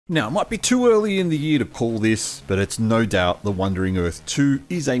Now, it might be too early in the year to call this, but it's no doubt The Wandering Earth 2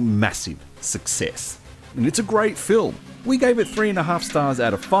 is a massive success. And it's a great film. We gave it 3.5 stars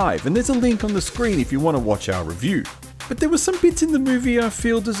out of 5, and there's a link on the screen if you want to watch our review. But there were some bits in the movie I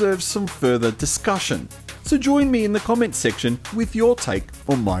feel deserve some further discussion. So join me in the comments section with your take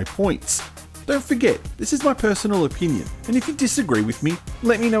on my points. Don't forget, this is my personal opinion, and if you disagree with me,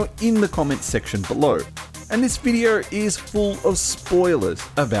 let me know in the comments section below. And this video is full of spoilers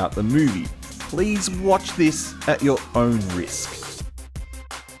about the movie. Please watch this at your own risk.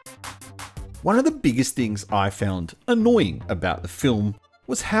 One of the biggest things I found annoying about the film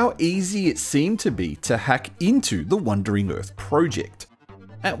was how easy it seemed to be to hack into the Wandering Earth project.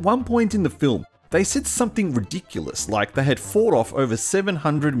 At one point in the film, they said something ridiculous like they had fought off over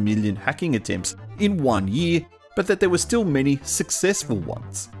 700 million hacking attempts in 1 year, but that there were still many successful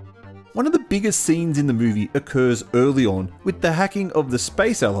ones. One of the biggest scenes in the movie occurs early on with the hacking of the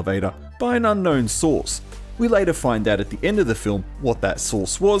space elevator by an unknown source. We later find out at the end of the film what that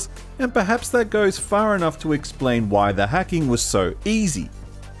source was, and perhaps that goes far enough to explain why the hacking was so easy.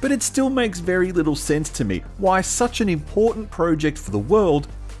 But it still makes very little sense to me why such an important project for the world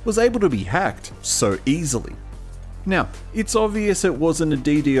was able to be hacked so easily. Now, it's obvious it wasn't a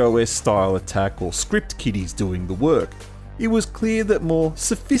DDoS style attack or script kiddies doing the work. It was clear that more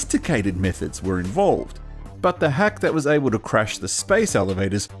sophisticated methods were involved, but the hack that was able to crash the space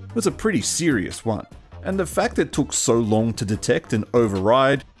elevators was a pretty serious one, and the fact it took so long to detect and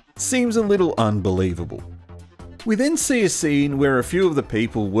override seems a little unbelievable. We then see a scene where a few of the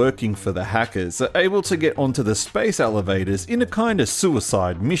people working for the hackers are able to get onto the space elevators in a kind of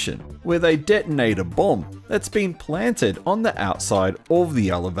suicide mission, where they detonate a bomb that's been planted on the outside of the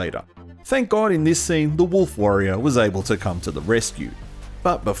elevator. Thank God in this scene the Wolf Warrior was able to come to the rescue.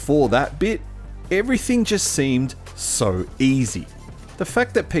 But before that bit, everything just seemed so easy. The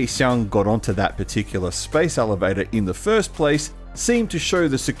fact that Pi Xiang got onto that particular space elevator in the first place seemed to show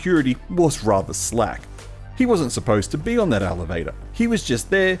the security was rather slack. He wasn't supposed to be on that elevator, he was just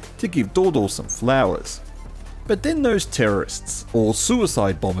there to give Dodo some flowers. But then those terrorists, or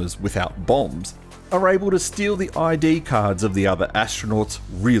suicide bombers without bombs, are able to steal the ID cards of the other astronauts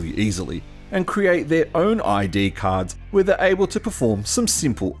really easily, and create their own ID cards where they're able to perform some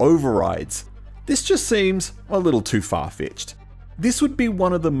simple overrides. This just seems a little too far-fetched. This would be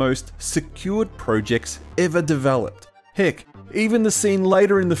one of the most secured projects ever developed. Heck, even the scene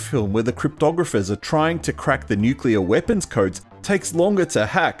later in the film where the cryptographers are trying to crack the nuclear weapons codes takes longer to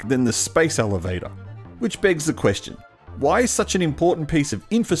hack than the space elevator. Which begs the question, why is such an important piece of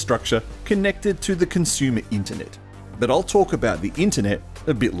infrastructure connected to the consumer internet? But I'll talk about the internet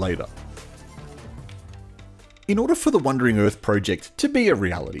a bit later. In order for the Wandering Earth project to be a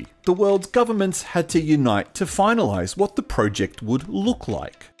reality, the world's governments had to unite to finalize what the project would look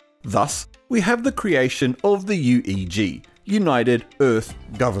like. Thus, we have the creation of the UEG, United Earth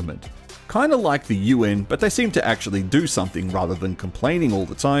Government. Kinda like the UN, but they seem to actually do something rather than complaining all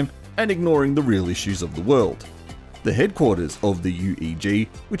the time and ignoring the real issues of the world. The headquarters of the UEG,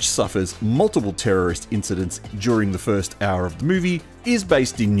 which suffers multiple terrorist incidents during the first hour of the movie, is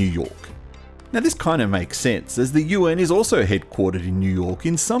based in New York. Now this kinda makes sense, as the UN is also headquartered in New York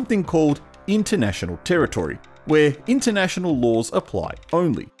in something called international territory, where international laws apply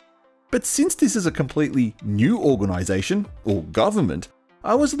only. But since this is a completely new organisation, or government,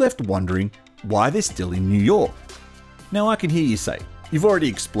 I was left wondering why they're still in New York. Now I can hear you say, you've already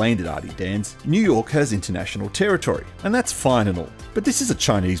explained it, Artie Dans. New York has international territory, and that's fine and all, but this is a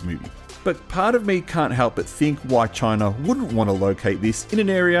Chinese movie. But part of me can't help but think why China wouldn't want to locate this in an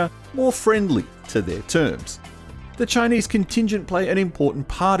area more friendly to their terms. The Chinese contingent play an important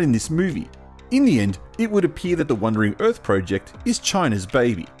part in this movie. In the end, it would appear that the Wandering Earth project is China's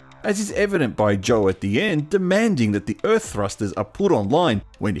baby, as is evident by Zhou at the end demanding that the Earth thrusters are put online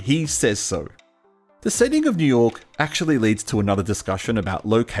when he says so. The setting of New York actually leads to another discussion about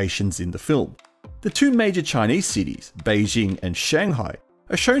locations in the film. The two major Chinese cities, Beijing and Shanghai,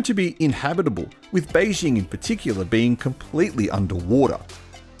 are shown to be inhabitable, with Beijing in particular being completely underwater.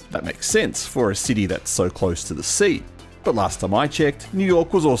 That makes sense for a city that's so close to the sea, but last time I checked, New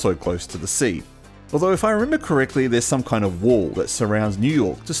York was also close to the sea. Although if I remember correctly, there's some kind of wall that surrounds New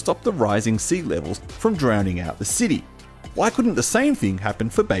York to stop the rising sea levels from drowning out the city. Why couldn't the same thing happen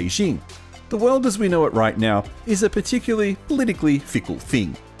for Beijing? The world as we know it right now is a particularly politically fickle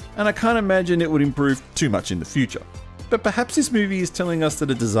thing, and I can't imagine it would improve too much in the future. But perhaps this movie is telling us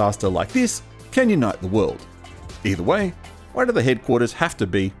that a disaster like this can unite the world. Either way, why do the headquarters have to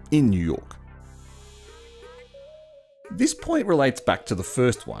be in New York? This point relates back to the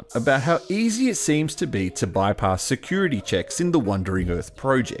first one, about how easy it seems to be to bypass security checks in the Wandering Earth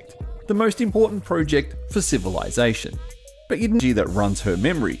project, the most important project for civilization. But the energy that runs her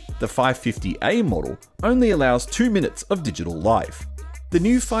memory, the 550A model, only allows 2 minutes of digital life. The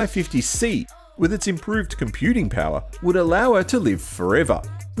new 550C, with its improved computing power, would allow her to live forever,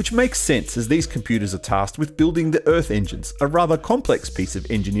 which makes sense as these computers are tasked with building the Earth engines, a rather complex piece of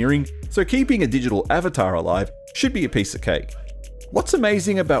engineering, so keeping a digital avatar alive should be a piece of cake. What's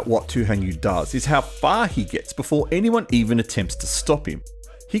amazing about what Tu Hanyu does is how far he gets before anyone even attempts to stop him.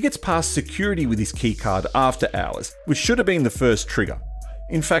 He gets past security with his keycard after hours, which should have been the first trigger.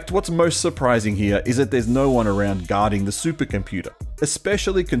 In fact, what's most surprising here is that there's no one around guarding the supercomputer,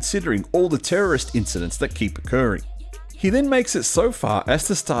 especially considering all the terrorist incidents that keep occurring. He then makes it so far as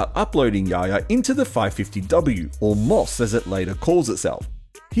to start uploading Yaya into the 550W, or MOS as it later calls itself.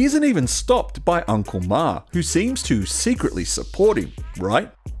 He isn't even stopped by Uncle Ma, who seems to secretly support him,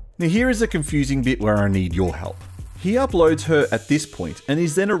 right? Now here is a confusing bit where I need your help. He uploads her at this point and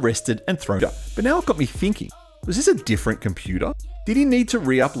is then arrested and thrown out. But now it got me thinking, was this a different computer? Did he need to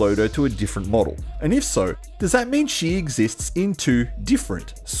re-upload her to a different model? And if so, does that mean she exists in 2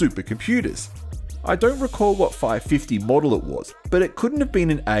 different supercomputers? I don't recall what 550 model it was, but it couldn't have been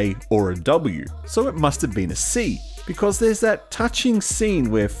an A or a W, so it must have been a C, because there's that touching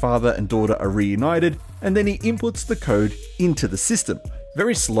scene where father and daughter are reunited and then he inputs the code into the system.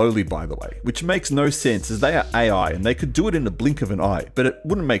 Very slowly, by the way, which makes no sense as they are AI and they could do it in a blink of an eye, but it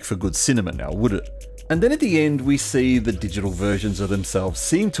wouldn't make for good cinema now, would it? And then at the end, we see the digital versions of themselves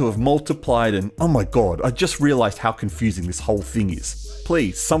seem to have multiplied and oh my god, I just realized how confusing this whole thing is.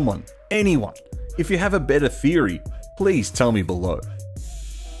 Please, someone, anyone, if you have a better theory, please tell me below.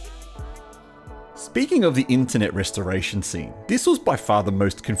 Speaking of the internet restoration scene, this was by far the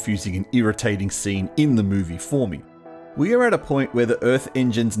most confusing and irritating scene in the movie for me. We are at a point where the Earth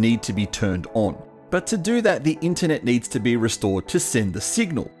engines need to be turned on, but to do that the internet needs to be restored to send the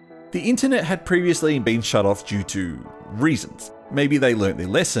signal. The internet had previously been shut off due to reasons. Maybe they learnt their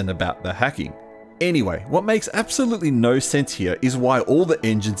lesson about the hacking. Anyway, what makes absolutely no sense here is why all the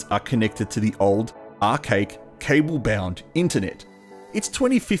engines are connected to the old, archaic, cable-bound internet. It's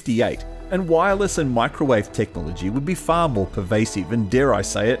 2058, and wireless and microwave technology would be far more pervasive, and dare I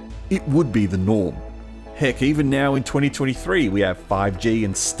say it, it would be the norm. Heck, even now in 2023, we have 5G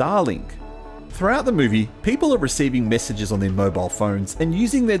and Starlink. Throughout the movie, people are receiving messages on their mobile phones and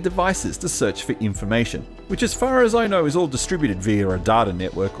using their devices to search for information, which as far as I know is all distributed via a data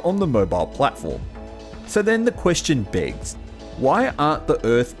network on the mobile platform. So then the question begs, why aren't the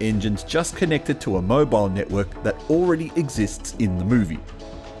Earth engines just connected to a mobile network that already exists in the movie?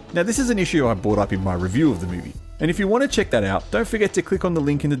 Now this is an issue I brought up in my review of the movie, and if you want to check that out, don't forget to click on the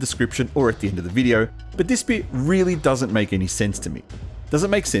link in the description or at the end of the video, but this bit really doesn't make any sense to me. Does it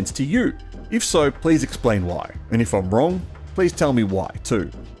make sense to you? If so, please explain why, and if I'm wrong, please tell me why too.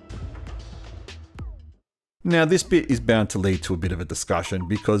 Now this bit is bound to lead to a bit of a discussion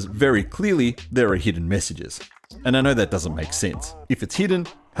because very clearly there are hidden messages. And I know that doesn't make sense. If it's hidden,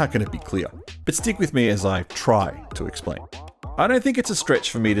 how can it be clear? But stick with me as I try to explain. I don't think it's a stretch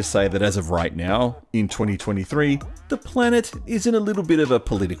for me to say that as of right now, in 2023, the planet is in a little bit of a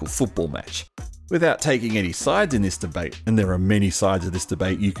political football match. Without taking any sides in this debate, and there are many sides of this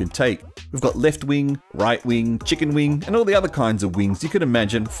debate you can take, we've got left wing, right wing, chicken wing, and all the other kinds of wings you can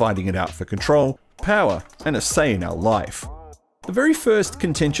imagine fighting it out for control, power, and a say in our life. The very first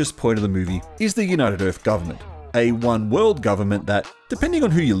contentious point of the movie is the United Earth government, a one world government that, depending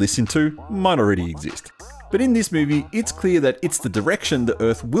on who you listen to, might already exist. But in this movie, it's clear that it's the direction the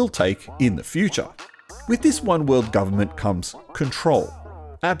Earth will take in the future. With this one world government comes control.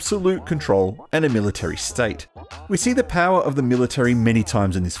 Absolute control and a military state. We see the power of the military many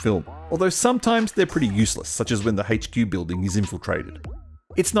times in this film, although sometimes they're pretty useless, such as when the HQ building is infiltrated.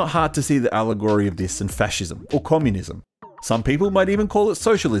 It's not hard to see the allegory of this in fascism or communism. Some people might even call it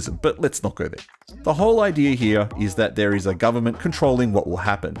socialism, but let's not go there. The whole idea here is that there is a government controlling what will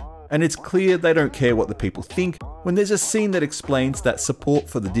happen, and it's clear they don't care what the people think when there's a scene that explains that support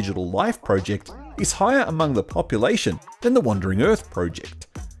for the Digital Life project is higher among the population than the Wandering Earth project.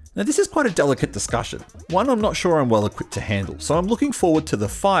 Now this is quite a delicate discussion, one I'm not sure I'm well equipped to handle, so I'm looking forward to the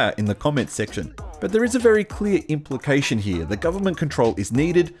fire in the comments section. But there is a very clear implication here that government control is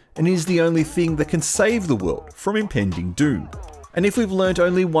needed and is the only thing that can save the world from impending doom. And if we've learnt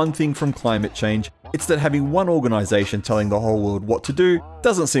only one thing from climate change, it's that having one organisation telling the whole world what to do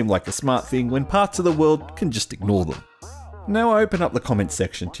doesn't seem like a smart thing when parts of the world can just ignore them. Now I open up the comments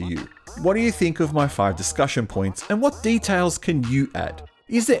section to you. What do you think of my 5 discussion points and what details can you add?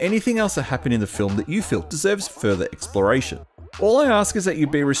 Is there anything else that happened in the film that you feel deserves further exploration? All I ask is that you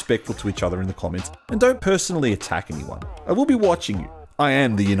be respectful to each other in the comments and don't personally attack anyone. I will be watching you. I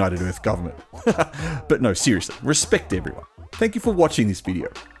am the United Earth government. But no, seriously, respect everyone. Thank you for watching this video.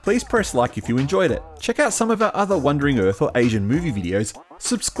 Please press like if you enjoyed it. Check out some of our other Wandering Earth or Asian movie videos.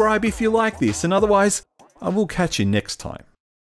 Subscribe if you like this, and otherwise, I will catch you next time.